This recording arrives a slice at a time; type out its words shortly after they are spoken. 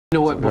You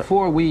know what,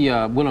 before we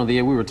went on the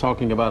air, we were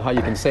talking about how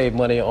you can save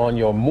money on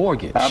your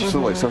mortgage.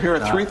 Absolutely. So here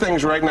are three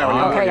things right now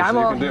on your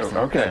mortgage that you can do.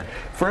 Okay.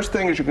 First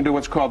thing is you can do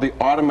what's called the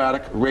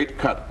automatic rate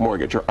cut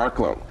mortgage, or ARC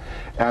loan.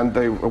 And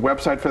the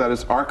website for that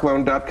is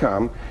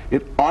arcloan.com.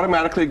 It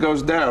automatically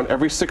goes down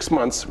every 6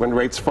 months when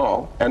rates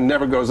fall and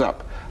never goes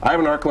up. I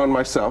have an ARC loan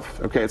myself.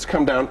 Okay, it's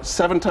come down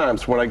 7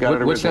 times when I got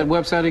it originally.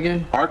 What's that website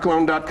again?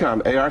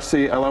 Arcloan.com,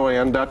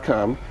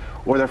 ARCLOAN.com.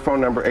 Or their phone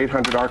number,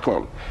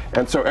 800-ARC-LOAN.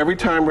 And so every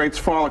time rates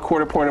fall a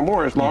quarter point or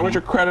more, as long as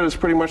your credit is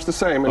pretty much the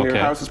same and your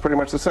house is pretty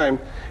much the same,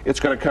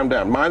 it's going to come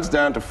down. Mine's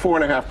down to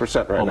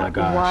 4.5% right now. Oh my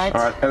gosh. What?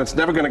 All right, and it's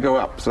never going to go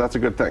up, so that's a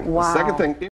good thing. Wow. The second thing.